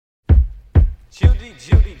Judy,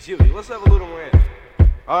 Judy, Judy. Let's have a little more in.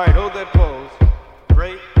 Alright, hold that pose.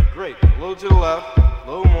 Great, great. A little to the left. A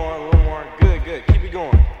little more, a little more. Good, good. Keep it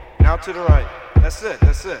going. Now to the right. That's it,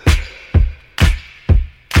 that's it.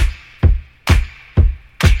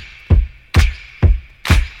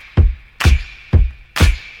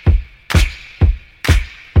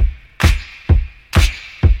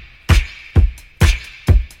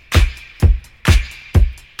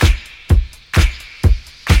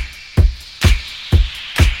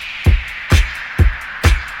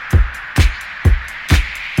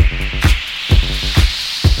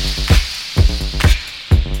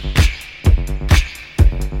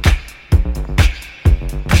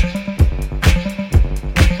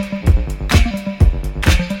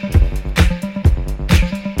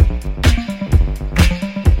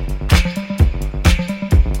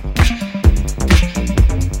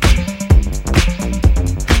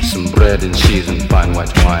 Bread and cheese and fine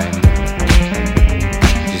white wine.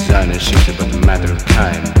 Designer shoes are but a matter of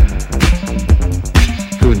time.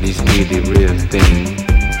 Could this be the real thing?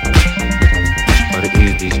 Or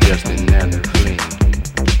is this just another fling?